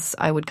hiatus,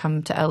 I would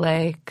come to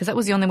L.A. because that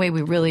was the only way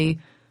we really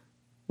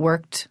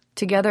worked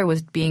together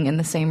was being in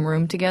the same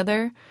room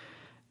together.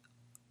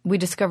 We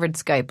discovered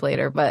Skype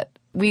later, but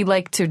we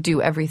like to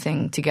do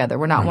everything together.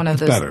 We're not one of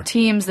those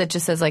teams that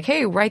just says like,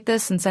 hey, write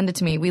this and send it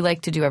to me. We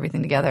like to do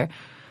everything together.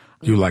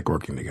 You like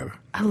working together.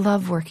 I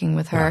love working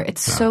with her.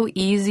 It's so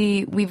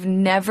easy. We've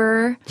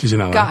never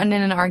gotten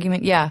in an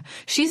argument. Yeah.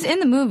 She's in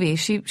the movie.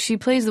 She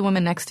plays the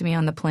woman next to me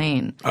on the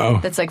plane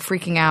that's like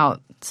freaking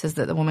out, says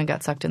that the woman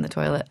got sucked in the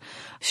toilet.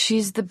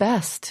 She's the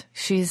best.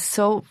 She's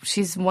one of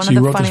the funniest. So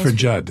you wrote this for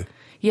Judd?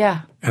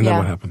 Yeah. And then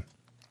what happened?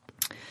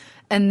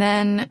 And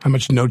then... How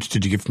much notes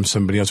did you get from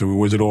somebody else, or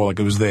was it all like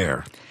it was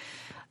there?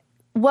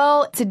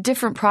 Well, it's a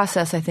different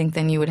process, I think,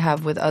 than you would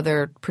have with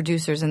other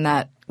producers in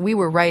that we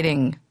were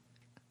writing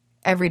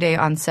every day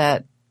on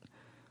set,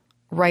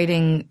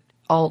 writing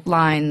alt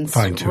lines,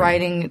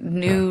 writing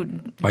new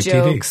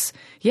jokes. TV.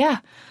 Yeah.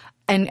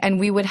 And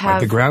we would have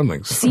like the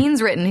Groundlings.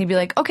 Scenes written. He'd be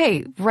like,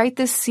 okay, write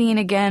this scene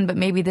again, but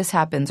maybe this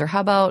happens. Or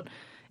how about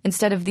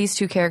instead of these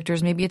two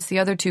characters, maybe it's the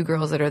other two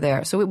girls that are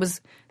there. So it was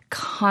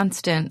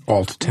constant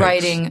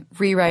writing,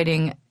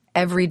 rewriting.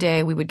 Every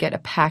day we would get a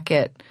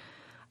packet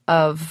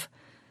of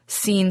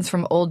scenes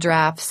from old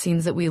drafts,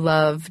 scenes that we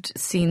loved,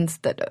 scenes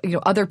that,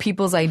 other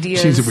people's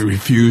ideas. Scenes that we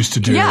refused to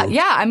do.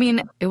 Yeah. I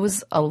mean, it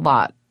was a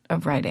lot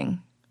of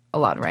writing.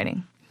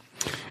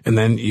 And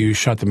then you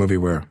shot the movie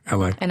where?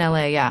 L.A.? In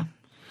L.A., yeah.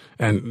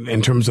 And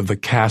in terms of the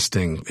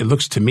casting, it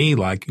looks to me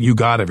like you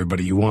got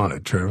everybody you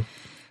wanted, true?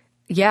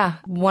 Yeah.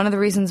 One of the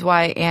reasons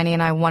why Annie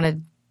and I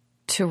wanted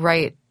to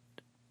write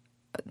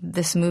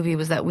this movie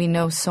was that we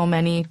know so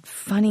many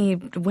funny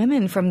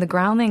women from the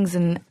Groundlings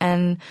and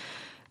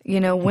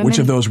women. Which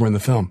of those were in the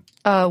film?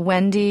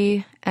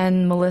 Wendy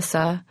and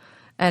Melissa.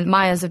 And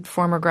Maya's a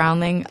former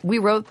Groundling. We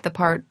wrote the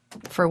part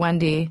for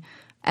Wendy.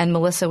 And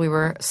Melissa, we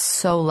were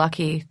so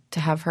lucky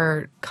to have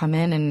her come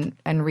in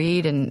and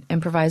read and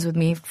improvise with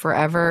me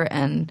forever.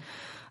 And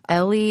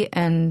Ellie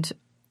and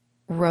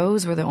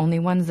Rose were the only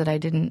ones that I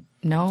didn't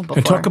know before.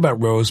 And talk about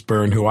Rose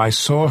Byrne, who I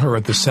saw her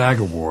at the SAG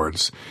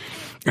Awards.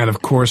 And,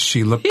 of course,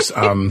 she looks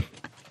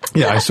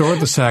I saw her at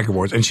the SAG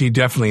Awards, and she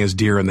definitely is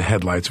deer in the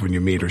headlights when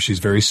you meet her. She's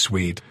very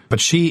sweet. But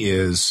she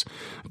is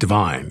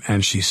divine,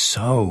 and she's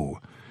so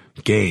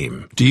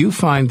game. Do you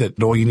find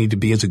that all you need to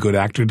be is a good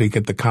actor to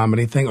get the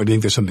comedy thing, or do you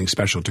think there's something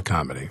special to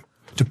comedy?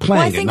 To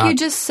playing I think you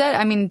just said,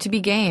 to be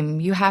game,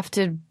 you have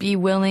to be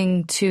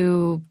willing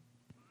to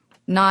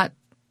not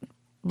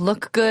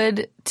look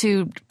good,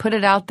 to put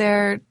it out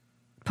there,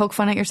 poke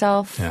fun at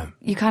yourself. Yeah.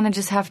 You kind of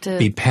just have to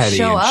be petty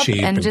show and up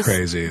cheap and just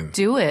crazy.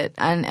 Do it.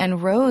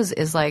 And Rose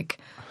is like,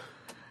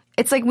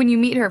 it's like when you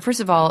meet her,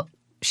 first of all,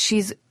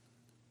 she's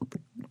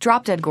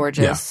drop dead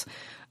gorgeous. Yeah.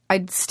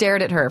 I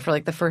stared at her for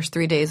like the first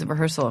 3 days of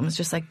rehearsal and was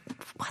just like,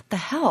 what the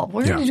hell?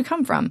 Where did you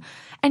come from?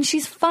 And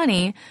she's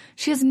funny.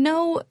 She has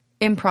no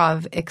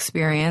improv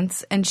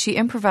experience, and she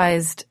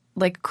improvised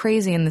like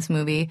crazy in this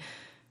movie.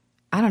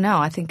 I don't know.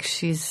 I think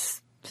she's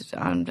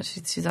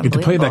unbelievable. To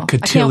play that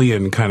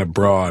cotillion kind of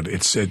broad,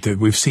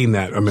 we've seen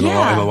that. In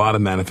a lot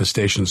of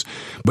manifestations,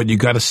 but you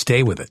got to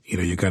stay with it.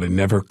 You got to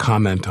never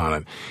comment on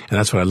it, and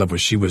that's what I love.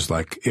 Was she was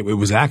like it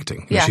was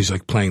acting. Yeah. She's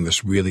like playing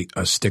this really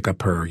stick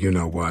up her. You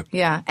know what?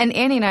 Yeah, and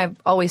Annie and I have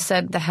always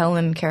said the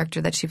Helen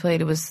character that she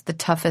played was the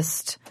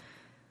toughest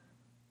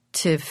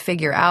to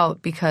figure out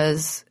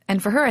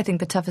and for her, I think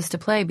the toughest to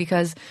play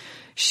because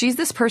she's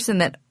this person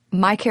that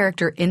my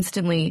character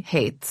instantly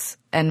hates.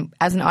 And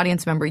as an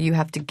audience member, you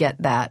have to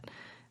get that.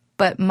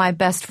 But my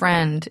best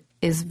friend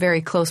is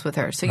very close with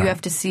her. So you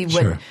have to see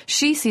what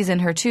she sees in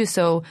her too.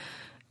 So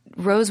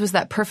Rose was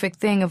that perfect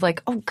thing of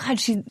like, oh God,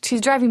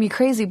 she's driving me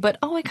crazy, but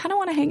oh, I kind of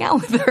want to hang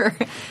out with her.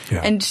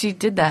 Yeah. And she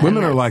did that.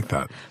 Women are like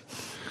that.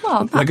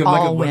 Well, not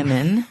all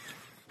women.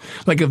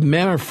 Like if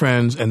men are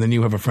friends and then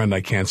you have a friend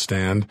I can't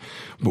stand,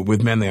 but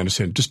with men they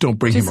understand, just don't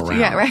bring him around.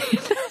 Yeah,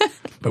 right.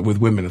 But with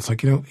women it's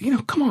like, you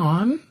know, come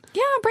on.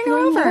 Yeah, bring her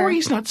over.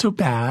 Lori's not so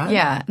bad.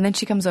 Yeah, and then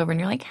she comes over and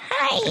you're like,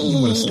 hi.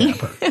 You want to stamp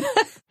her.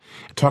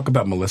 Talk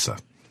about Melissa.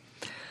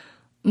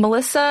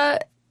 Melissa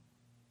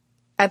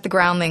at the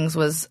Groundlings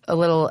was a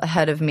little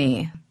ahead of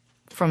me.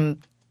 From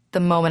the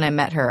moment I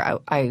met her,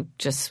 I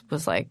just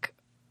was like,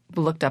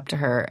 looked up to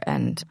her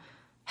and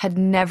had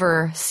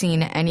never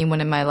seen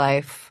anyone in my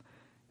life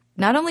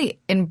not only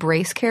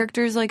embrace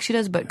characters like she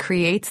does, but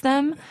creates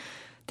them.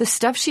 The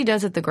stuff she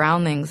does at the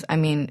Groundlings, I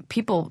mean,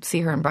 people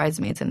see her in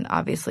Bridesmaids and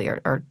obviously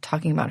are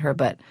talking about her,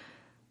 but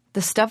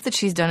the stuff that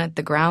she's done at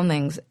the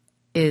Groundlings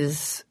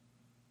is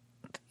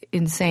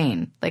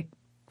insane. Like,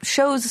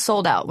 shows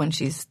sold out when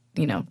she's,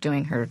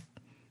 doing her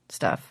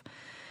stuff.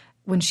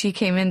 When she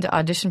came in to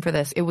audition for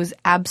this, it was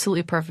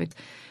absolutely perfect.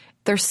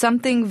 There's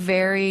something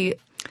very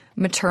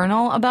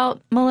maternal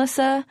about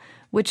Melissa,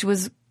 which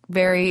was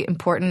very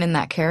important in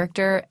that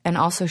character. And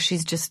also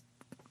she's just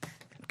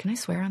 – can I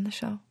swear on the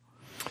show?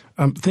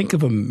 Think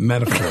of a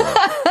metaphor.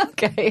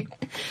 Okay.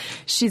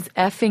 She's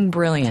effing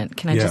brilliant.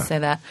 Can I just say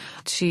that?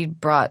 She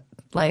brought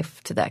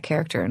life to that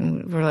character,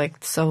 and we're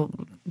like so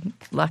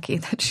lucky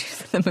that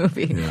she's in the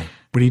movie. Yeah.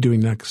 What are you doing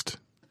next?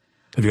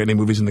 Have you got any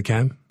movies in the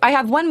can? I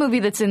have one movie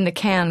that's in the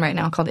can right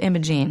now called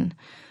Imogene.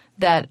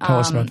 Tell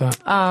us about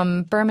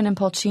that. Berman and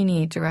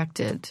Pulcini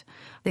directed.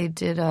 They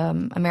did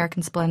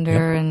American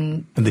Splendor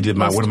and they did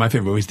one of my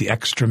favorite movies, The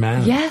Extra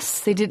Man.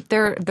 Yes, they did.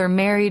 They're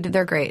married.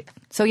 They're great.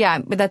 So yeah,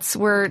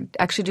 we're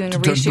actually doing a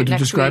reshoot next week.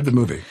 Describe the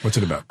movie. What's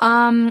it about?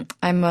 I'm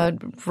a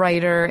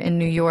writer in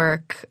New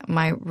York.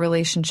 My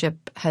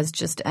relationship has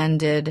just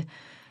ended.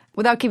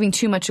 Without giving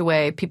too much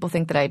away, people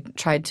think that I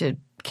tried to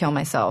kill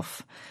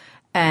myself.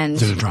 And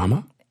is it a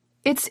drama?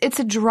 It's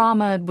a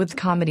drama with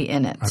comedy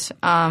in it.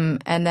 And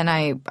then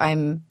I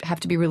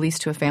have to be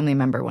released to a family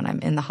member when I'm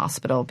in the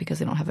hospital because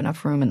they don't have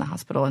enough room in the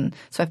hospital. And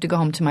so I have to go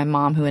home to my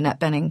mom, who Annette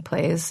Bening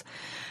plays.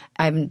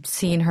 I haven't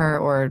seen her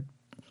or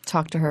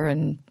talked to her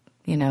in,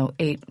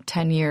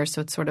 8-10 years.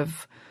 So it's sort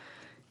of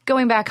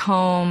going back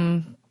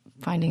home,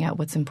 finding out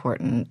what's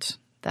important,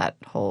 that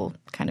whole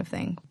kind of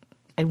thing.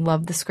 I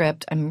love the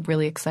script. I'm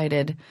really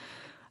excited.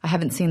 I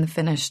haven't seen the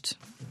finished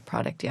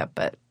product yet,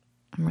 but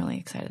I'm really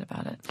excited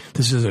about it.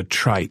 This is a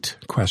trite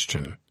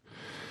question,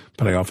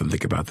 but I often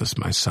think about this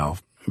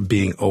myself.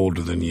 Being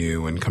older than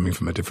you and coming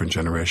from a different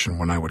generation,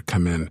 when I would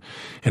come in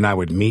and I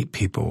would meet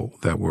people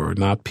that were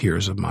not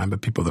peers of mine,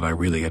 but people that I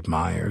really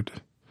admired.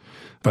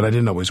 But I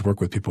didn't always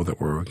work with people that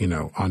were,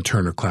 on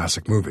Turner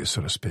Classic Movies,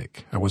 so to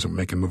speak. I wasn't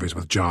making movies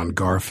with John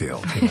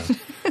Garfield,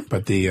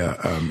 but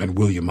and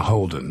William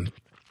Holden.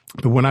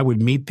 But when I would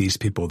meet these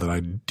people that I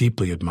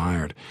deeply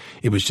admired,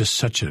 it was just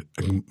such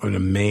an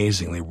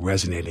amazingly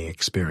resonating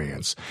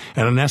experience.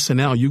 And on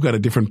SNL, you got a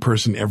different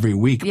person every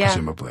week,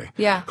 presumably.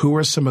 Yeah. Who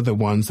are some of the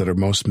ones that are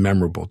most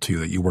memorable to you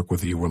that you work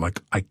with? You were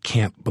like, I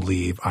can't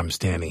believe I'm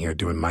standing here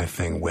doing my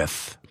thing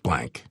with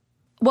blank.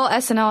 Well,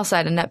 SNL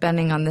aside, Annette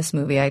Bening on this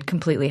movie, I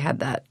completely had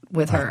that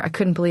with her. I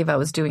couldn't believe I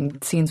was doing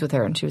scenes with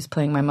her and she was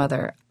playing my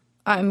mother.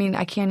 I mean,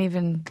 I can't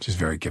even. She's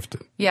very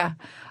gifted. Yeah.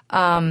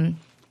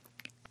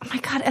 Oh my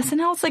God,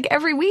 SNL is like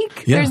every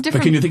week. Yeah, There's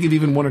different. But can you think of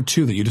even one or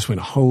two that you just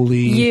went,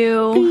 holy?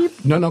 You.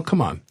 Beep. No,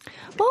 come on.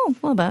 Well, a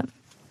little bit.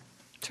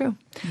 True.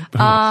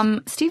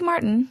 Steve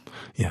Martin.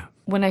 Yeah.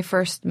 When I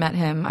first met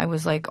him, I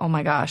was like, oh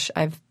my gosh,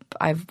 I've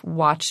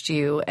watched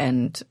you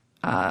and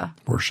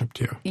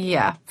worshipped you.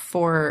 Yeah,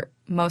 for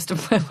most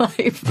of my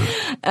life.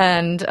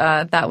 And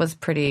that was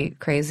pretty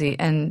crazy.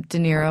 And De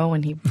Niro,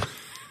 when he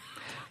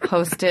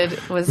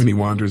hosted, was when he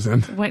wanders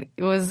in.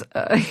 It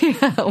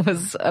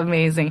was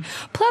amazing.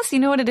 Plus, you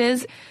know what it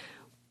is?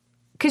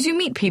 Because you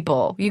meet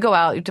people. You go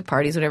out to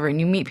parties, whatever, and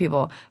you meet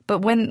people. But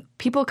when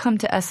people come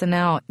to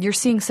SNL, you're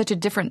seeing such a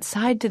different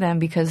side to them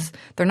because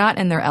they're not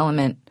in their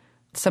element.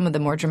 Some of the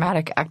more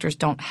dramatic actors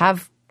don't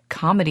have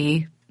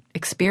comedy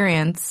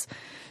experience.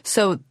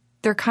 So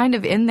they're kind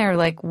of in there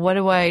like, what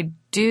do I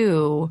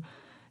do?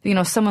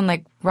 Someone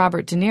like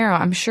Robert De Niro,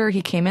 I'm sure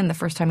he came in the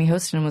first time he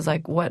hosted and was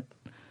like, what?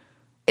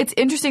 It's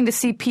interesting to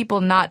see people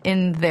not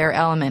in their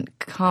element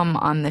come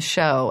on the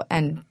show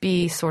and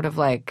be sort of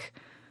like,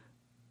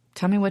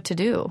 tell me what to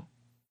do.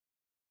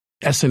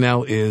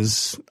 SNL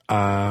is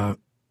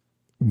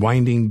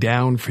winding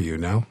down for you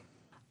now.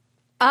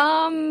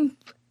 I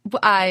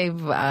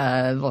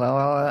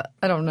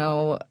don't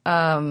know.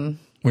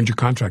 When's your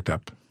contract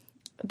up?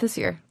 This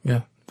year.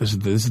 Yeah. This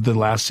is the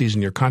last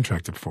season you're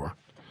contracted for.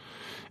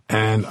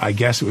 And I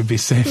guess it would be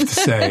safe to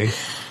say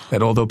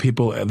that although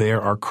people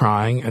there are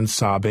crying and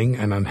sobbing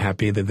and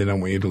unhappy that they don't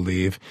want you to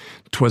leave,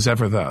 'twas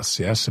ever thus,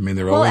 yes? I mean,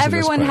 they're always in this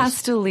place. Well, everyone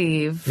has to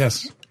leave.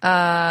 Yes.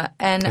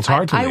 And it's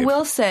hard to leave. I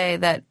will say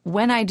that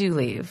when I do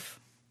leave,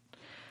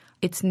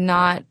 it's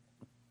not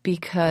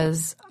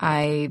because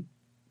I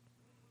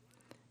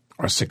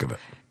are sick of it.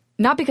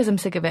 Not because I'm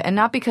sick of it, and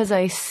not because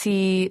I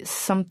see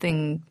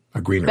something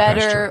a greener better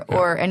pasture, yeah.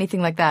 or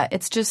anything like that.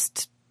 It's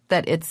just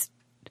that it's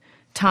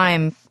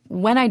time.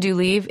 When I do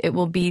leave, it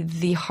will be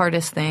the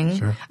hardest thing.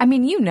 Sure. I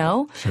mean,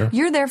 Sure.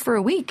 you're there for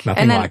a week.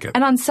 Nothing and then, like it.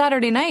 And on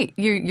Saturday night,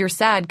 you're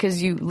sad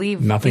because you leave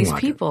Nothing these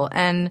like people. It.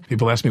 And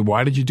people ask me,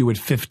 why did you do it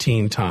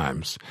 15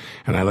 times?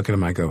 And I look at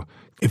them, I go,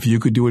 if you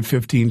could do it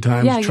 15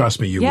 times,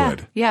 trust me, you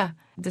would. Yeah.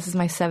 This is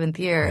my 7th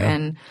year. Yeah.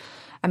 And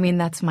I mean,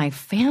 that's my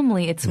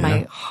family. It's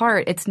my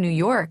heart. It's New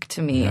York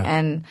to me. Yeah.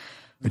 And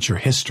it's your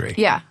history.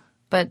 Yeah.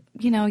 But,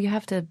 you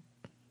have to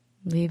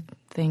leave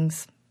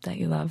things that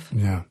you love.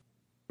 Yeah.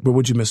 What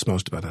would you miss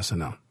most about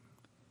SNL?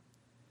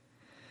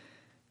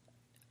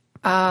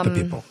 The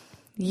people.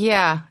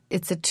 Yeah,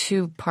 it's a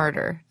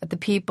 2-parter. The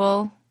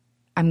people,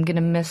 I'm going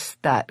to miss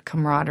that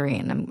camaraderie,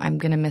 and I'm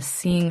going to miss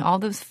seeing all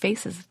those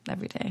faces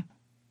every day.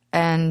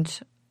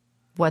 And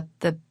what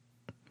the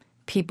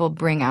people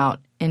bring out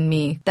in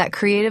me, that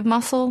creative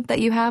muscle that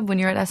you have when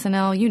you're at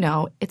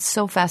SNL, it's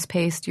so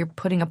fast-paced. You're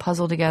putting a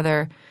puzzle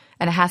together,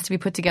 and it has to be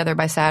put together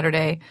by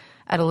Saturday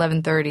at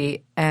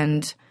 11:30,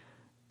 and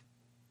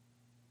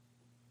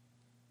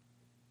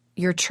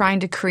you're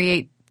trying to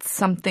create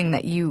something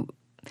that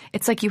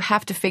it's like you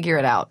have to figure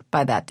it out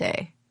by that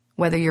day,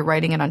 whether you're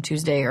writing it on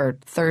Tuesday or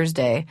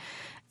Thursday.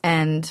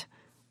 And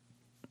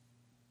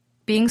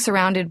being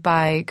surrounded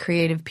by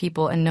creative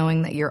people and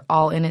knowing that you're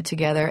all in it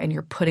together and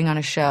you're putting on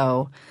a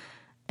show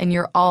and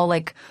you're all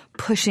like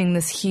pushing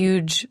this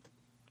huge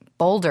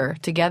boulder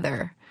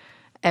together.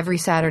 Every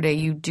Saturday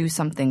you do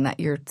something that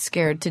you're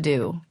scared to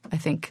do. I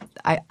think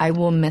I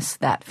will miss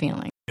that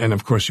feeling. And,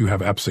 of course, you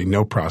have absolutely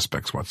no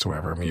prospects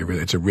whatsoever. I mean,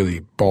 it's a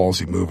really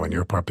ballsy move on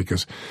your part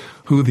because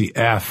who the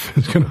F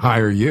is going to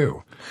hire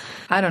you?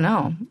 I don't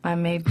know. I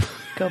may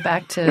go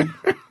back to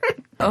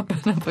open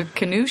up a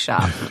canoe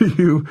shop.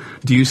 Do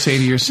you say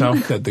to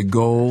yourself that the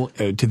goal,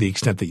 to the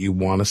extent that you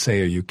want to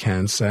say or you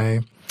can say,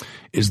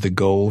 is the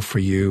goal for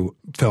you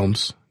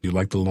films? You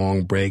like the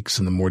long breaks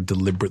and the more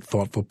deliberate,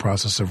 thoughtful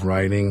process of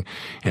writing,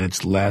 and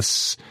it's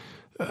less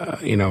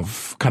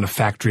kind of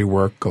factory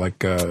work,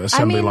 like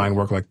assembly line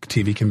work like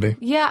TV can be?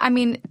 Yeah, I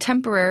mean,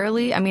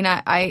 temporarily. I mean,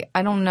 I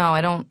don't know. I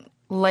don't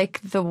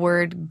like the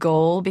word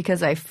goal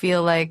because I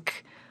feel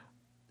like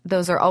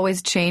those are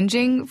always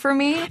changing for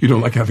me. You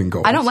don't like having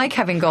goals? I don't like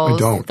having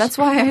goals. I don't. That's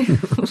why I,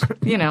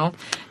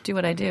 do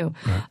what I do.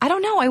 Right. I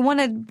don't know. I want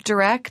to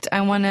direct.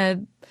 I want to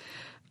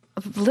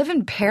live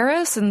in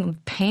Paris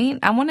and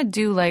paint. I want to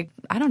do I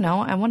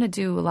want to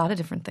do a lot of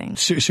different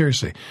things.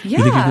 Seriously? Yeah.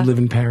 You think you could live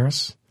in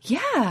Paris? Yeah.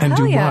 And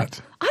do yeah.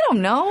 what? I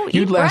don't know.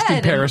 You'd last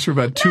in Paris for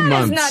about 2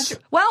 months. Not true.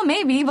 Well,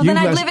 maybe. Well, then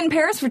I'd live in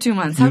Paris for 2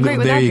 months. How great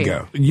would that be? There you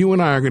go. You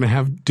and I are going to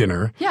have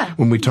dinner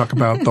when we talk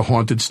about the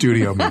Haunted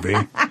Studio movie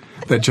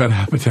that Judd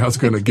Apatow's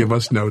going to give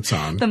us notes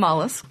on. The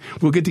Mollusk.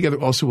 We'll get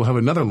together. Also, we'll have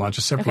another lunch,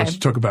 a separate lunch to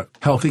talk about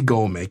healthy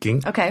goal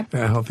making. Okay.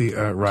 Healthy,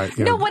 right.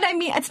 No, what I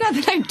mean, it's not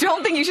that I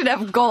don't think you should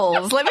have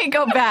goals. Let me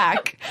go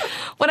back.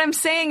 What I'm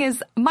saying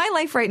is my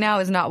life right now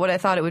is not what I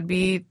thought it would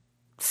be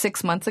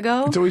 6 months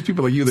ago. It's always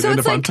people like you that end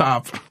up on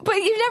top. But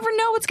you never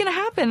know what's going to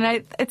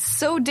happen. It's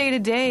so day to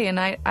day, and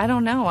I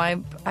don't know.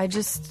 I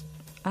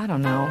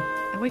don't know.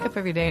 I wake up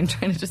every day and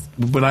try to just...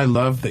 But I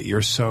love that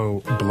you're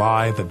so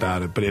blithe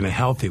about it, but in a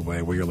healthy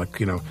way where you're like,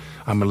 I'm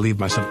going to leave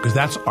myself, because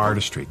that's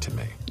artistry to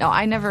me. No,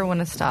 I never want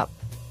to stop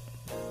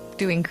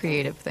doing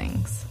creative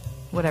things,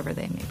 whatever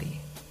they may be.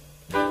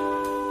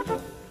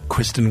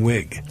 Kristen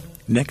Wiig.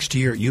 Next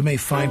year, you may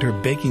find her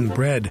baking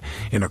bread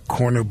in a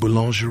corner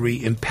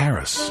boulangerie in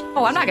Paris.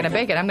 Oh, I'm not going to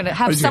bake it. I'm going to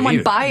have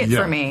someone buy it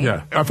for me.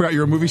 Yeah, I forgot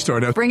you're a movie star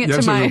now. Bring it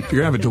to my... You're going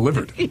to have it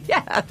delivered.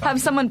 Yeah, have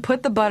someone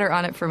put the butter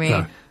on it for me.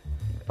 Yeah.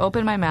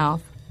 Open my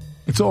mouth.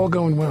 It's all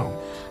going well.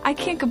 I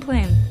can't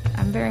complain.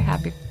 I'm very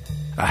happy.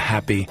 A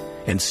happy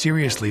and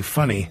seriously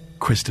funny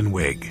Kristen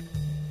Wiig.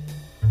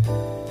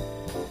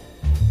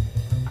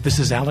 This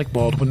is Alec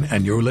Baldwin,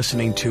 and you're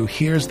listening to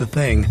Here's the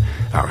Thing.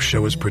 Our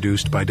show is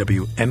produced by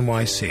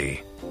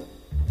WNYC.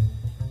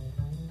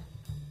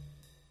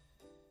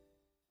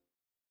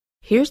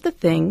 Here's the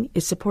Thing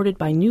is supported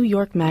by New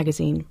York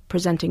Magazine,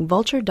 presenting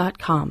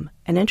Vulture.com,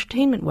 an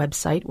entertainment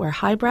website where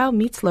highbrow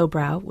meets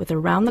lowbrow with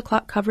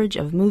around-the-clock coverage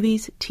of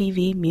movies,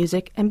 TV,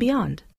 music, and beyond.